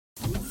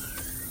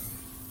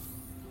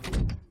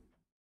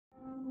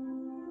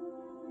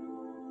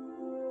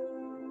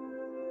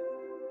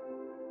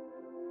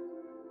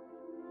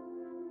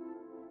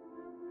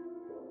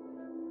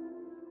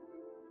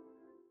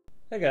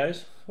Hey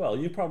guys, well,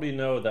 you probably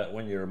know that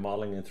when you're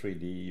modeling in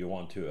 3D, you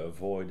want to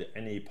avoid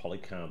any poly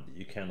count that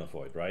you can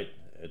avoid, right?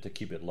 To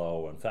keep it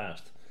low and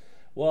fast.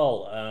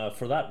 Well,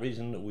 for that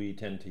reason, we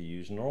tend to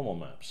use normal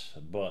maps.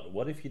 But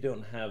what if you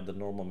don't have the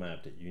normal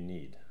map that you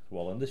need?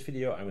 Well, in this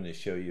video, I'm going to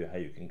show you how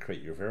you can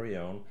create your very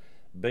own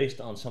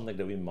based on something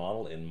that we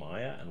model in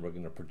Maya, and we're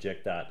going to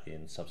project that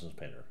in Substance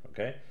Painter,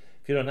 okay?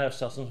 If you don't have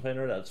Substance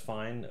Painter, that's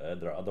fine.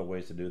 There are other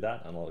ways to do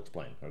that, and I'll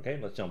explain, okay?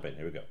 Let's jump in.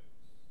 Here we go.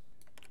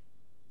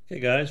 Okay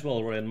guys,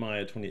 well, we're in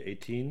Maya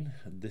 2018.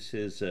 This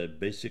is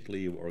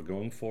basically what we're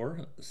going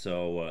for.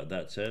 So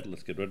that said,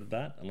 let's get rid of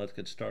that and let's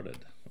get started.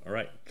 All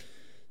right,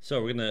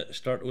 so we're gonna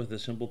start with a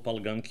simple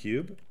polygon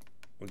cube.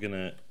 We're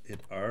gonna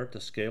hit R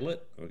to scale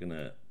it. We're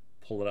gonna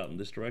pull it out in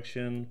this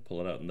direction, pull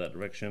it out in that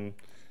direction,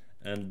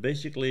 and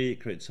basically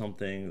create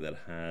something that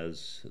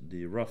has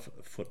the rough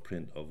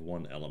footprint of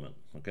one element,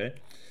 okay?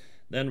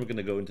 Then we're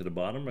gonna go into the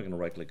bottom. We're gonna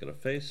right click at a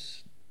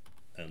face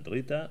and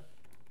delete that.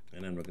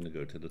 And then we're going to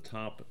go to the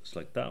top,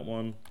 select that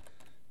one,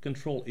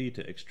 Control E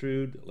to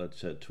extrude.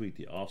 Let's tweak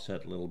the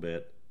offset a little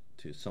bit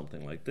to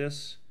something like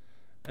this.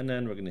 And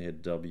then we're going to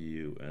hit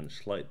W and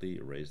slightly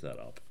raise that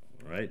up.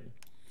 All right.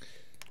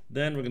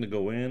 Then we're going to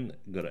go in,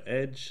 go to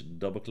edge,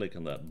 double click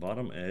on that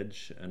bottom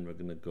edge, and we're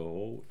going to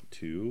go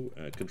to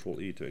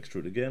Control E to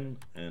extrude again,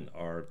 and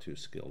R to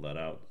scale that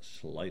out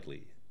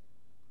slightly.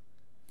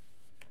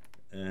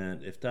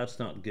 And if that's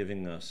not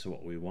giving us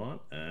what we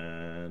want,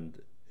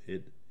 and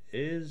it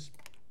is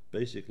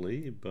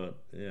basically,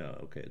 but yeah,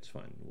 okay, it's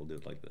fine. We'll do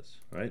it like this,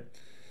 right?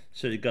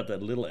 So you got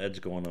that little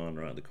edge going on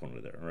around the corner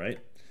there, right?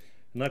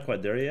 Not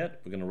quite there yet.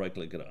 We're going to right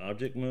click at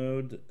object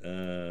mode,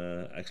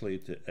 actually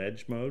to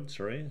edge mode,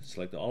 sorry,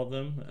 select all of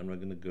them, and we're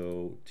going to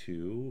go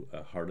to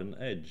a harden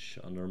edge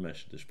under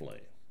mesh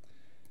display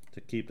to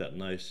keep that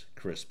nice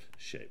crisp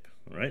shape,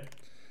 all right?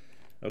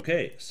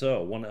 Okay,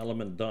 so one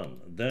element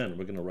done. Then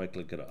we're going to right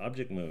click at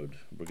object mode.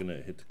 We're going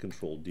to hit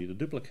Control D to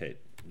duplicate,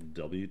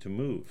 W to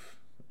move,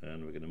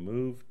 and we're going to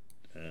move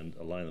and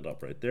align it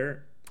up right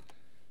there.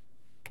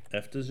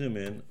 F to zoom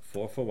in,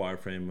 4 for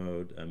wireframe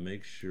mode, and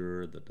make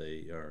sure that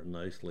they are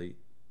nicely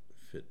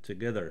fit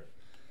together.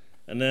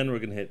 And then we're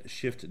going to hit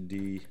Shift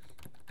D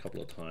a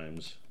couple of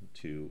times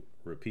to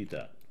repeat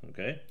that,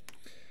 okay?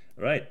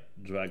 All right,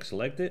 drag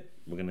select it.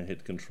 We're going to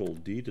hit Control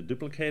D to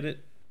duplicate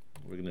it.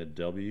 We're going to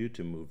W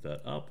to move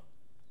that up.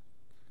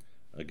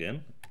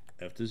 Again,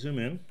 F to zoom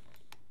in.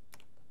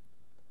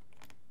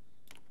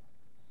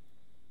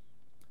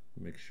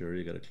 Make sure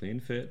you got a clean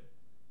fit.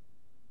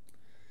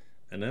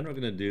 And then what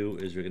we're going to do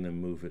is we're going to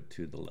move it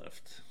to the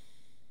left.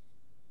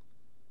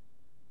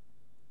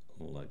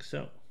 Like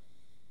so.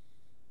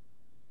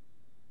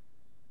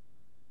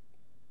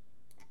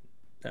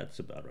 That's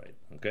about right,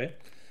 okay?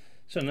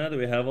 So now that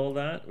we have all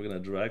that, we're going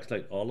to drag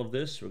select all of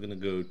this. We're going to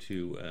go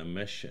to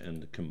Mesh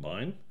and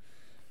Combine.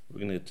 We're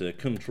going to hit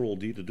Control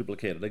D to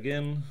duplicate it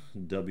again,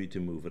 W to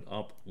move it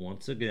up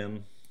once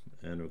again,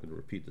 and we're going to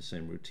repeat the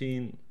same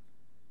routine.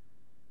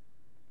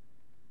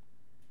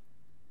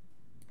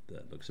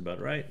 That looks about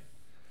right.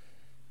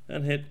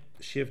 And hit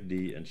Shift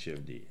D and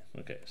Shift D.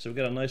 Okay, so we've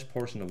got a nice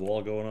portion of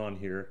wall going on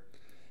here.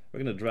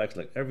 We're going to drag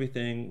select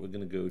everything. We're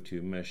going to go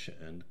to Mesh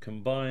and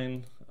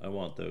Combine. I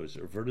want those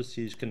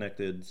vertices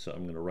connected, so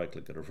I'm going to right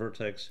click at a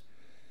vertex,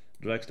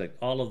 drag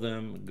select all of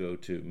them, go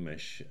to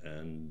Mesh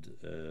and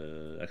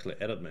actually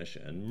Edit Mesh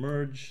and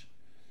Merge.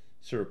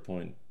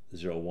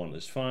 0.01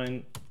 is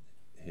fine.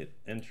 Hit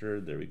Enter.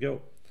 There we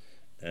go.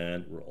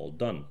 And we're all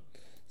done.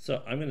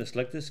 So I'm going to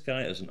select this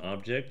guy as an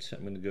object.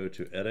 I'm going to go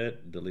to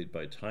Edit, Delete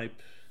by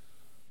Type,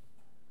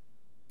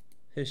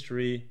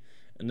 History,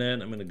 and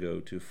then I'm going to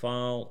go to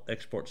File,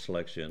 Export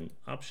Selection,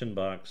 Option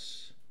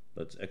Box.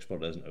 Let's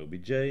export as an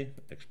OBJ,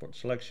 Export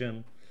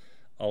Selection.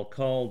 I'll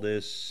call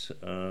this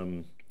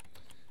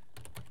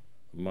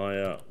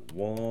Maya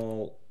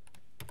Wall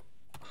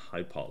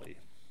High Poly.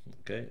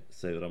 Okay,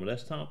 save it on my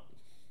desktop.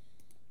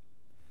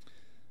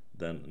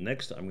 Then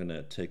next I'm going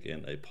to take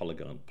in a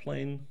polygon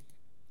plane.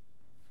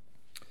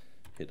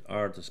 Hit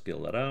R to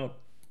scale that out.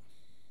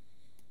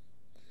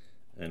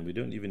 And we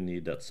don't even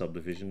need that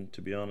subdivision,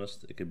 to be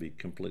honest. It could be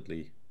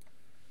completely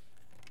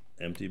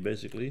empty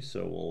basically.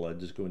 So we'll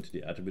just go into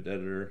the attribute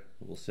editor.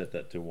 We'll set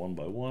that to 1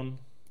 by 1.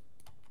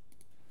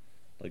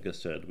 Like I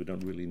said, we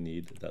don't really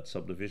need that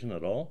subdivision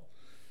at all.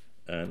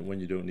 And when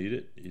you don't need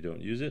it, you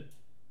don't use it.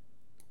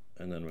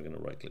 And then we're going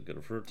to right click at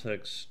a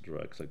vertex,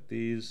 drag click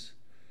these,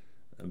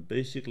 and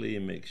basically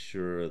make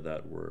sure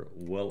that we're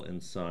well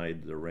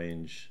inside the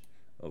range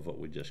of what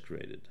we just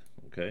created,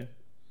 okay?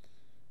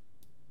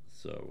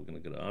 So we're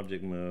going to go to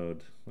object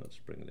mode. Let's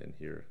bring it in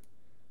here.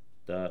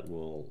 That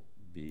will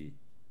be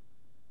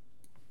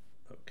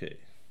okay.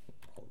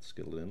 I'll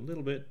scale it in a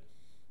little bit.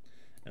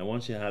 And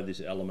once you have these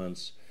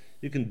elements,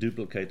 you can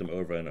duplicate them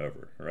over and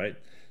over, right?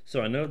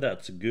 So I know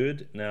that's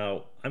good.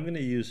 Now I'm going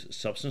to use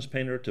Substance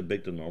Painter to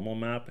bake the normal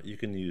map. You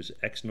can use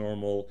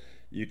XNormal.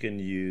 You can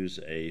use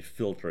a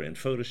filter in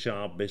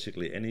Photoshop,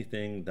 basically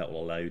anything that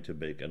will allow you to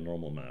bake a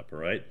normal map, all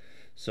right?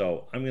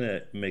 So I'm going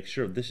to make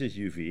sure this is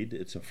UV'd.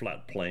 It's a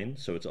flat plane,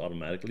 so it's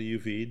automatically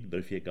UV'd. But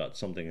if you got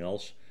something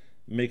else,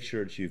 make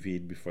sure it's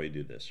UV'd before you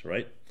do this,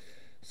 right?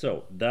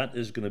 So that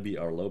is going to be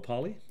our low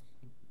poly,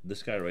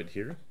 this guy right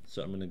here.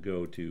 So I'm going to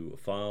go to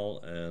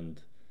File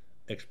and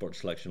Export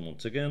Selection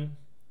once again,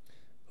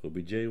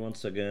 OBJ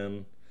once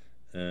again,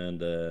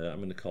 and I'm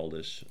going to call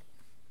this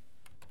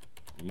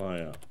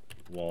Maya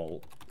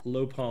Wall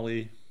Low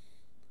Poly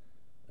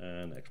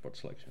and Export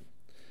Selection.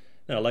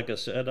 Now, like I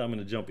said, I'm going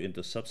to jump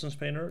into Substance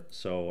Painter,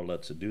 so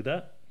let's do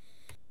that.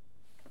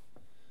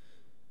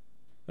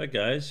 Right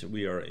guys,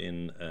 we are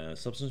in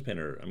Substance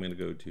Painter. I'm going to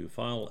go to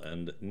File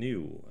and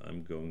New.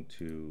 I'm going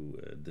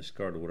to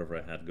discard whatever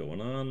I had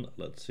going on.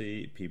 Let's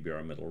see,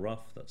 PBR Metal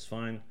Rough, that's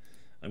fine.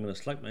 I'm going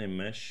to select my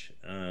mesh,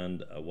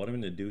 and what I'm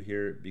going to do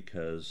here,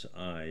 because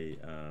I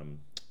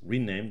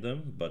renamed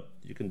them, but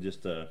you can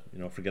just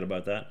forget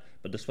about that.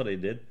 But that's what I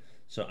did.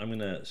 So I'm going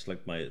to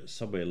select my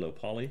Subway Low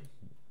Poly,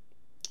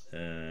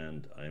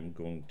 and I'm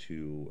going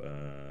to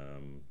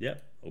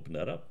open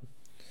that up.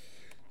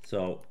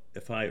 So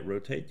if I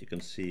rotate, you can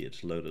see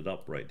it's loaded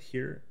up right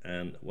here.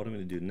 And what I'm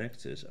going to do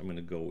next is I'm going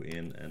to go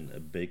in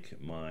and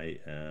bake my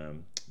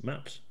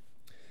maps.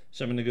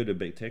 So I'm going to go to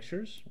Bake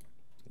Textures.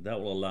 That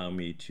will allow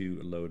me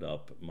to load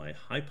up my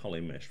high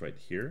poly mesh right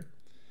here.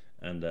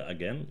 And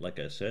again, like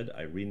I said,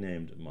 I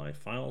renamed my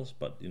files,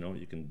 but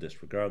you can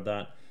disregard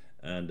that.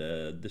 And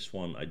this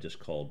one I just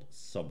called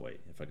Subway,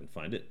 if I can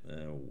find it.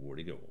 Where'd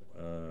it go?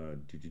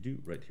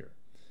 Right here.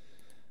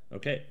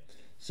 Okay,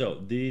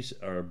 so these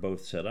are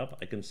both set up.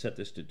 I can set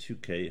this to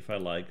 2K if I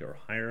like, or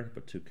higher,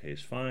 but 2K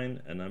is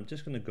fine. And I'm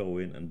just going to go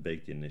in and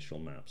bake the initial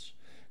maps.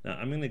 Now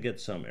I'm going to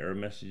get some error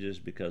messages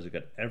because I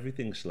got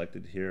everything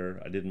selected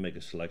here. I didn't make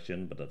a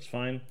selection, but that's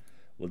fine.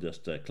 We'll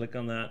just click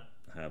on that,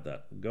 have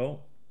that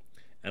go.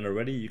 And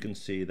already you can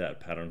see that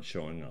pattern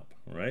showing up,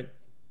 all right?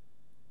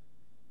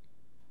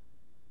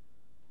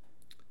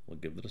 We'll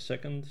give it a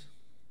second.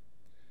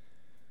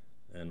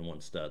 And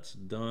once that's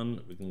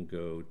done, we can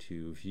go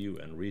to View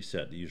and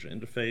reset the user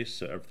interface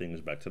so everything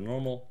is back to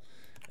normal.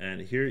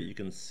 And here you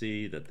can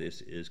see that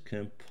this is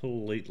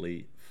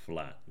completely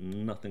flat,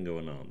 nothing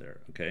going on there,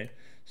 okay?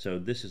 So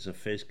this is a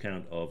face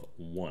count of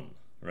 1,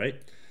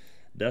 right?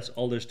 That's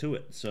all there's to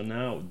it. So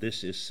now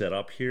this is set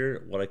up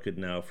here. What I could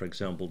now, for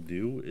example,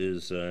 do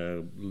is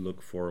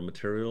look for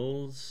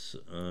materials,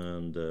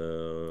 and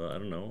I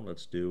don't know,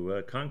 let's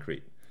do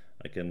concrete.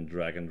 I can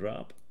drag and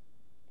drop,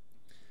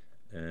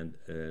 and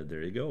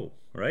there you go,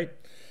 right?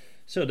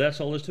 So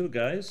that's all there's to it,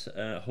 guys.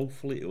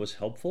 Hopefully it was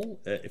helpful.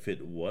 If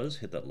it was,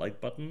 hit that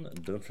like button.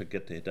 Don't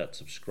forget to hit that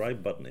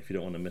subscribe button if you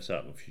don't want to miss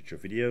out on future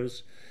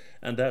videos.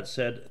 And that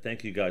said,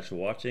 thank you guys for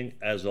watching.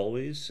 As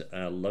always,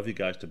 love you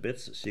guys to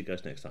bits. See you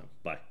guys next time.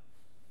 Bye.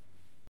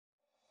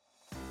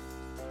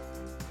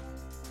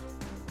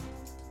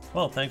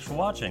 Well, thanks for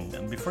watching.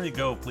 And before you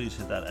go, please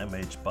hit that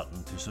MH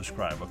button to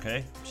subscribe,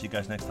 okay? See you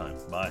guys next time.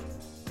 Bye.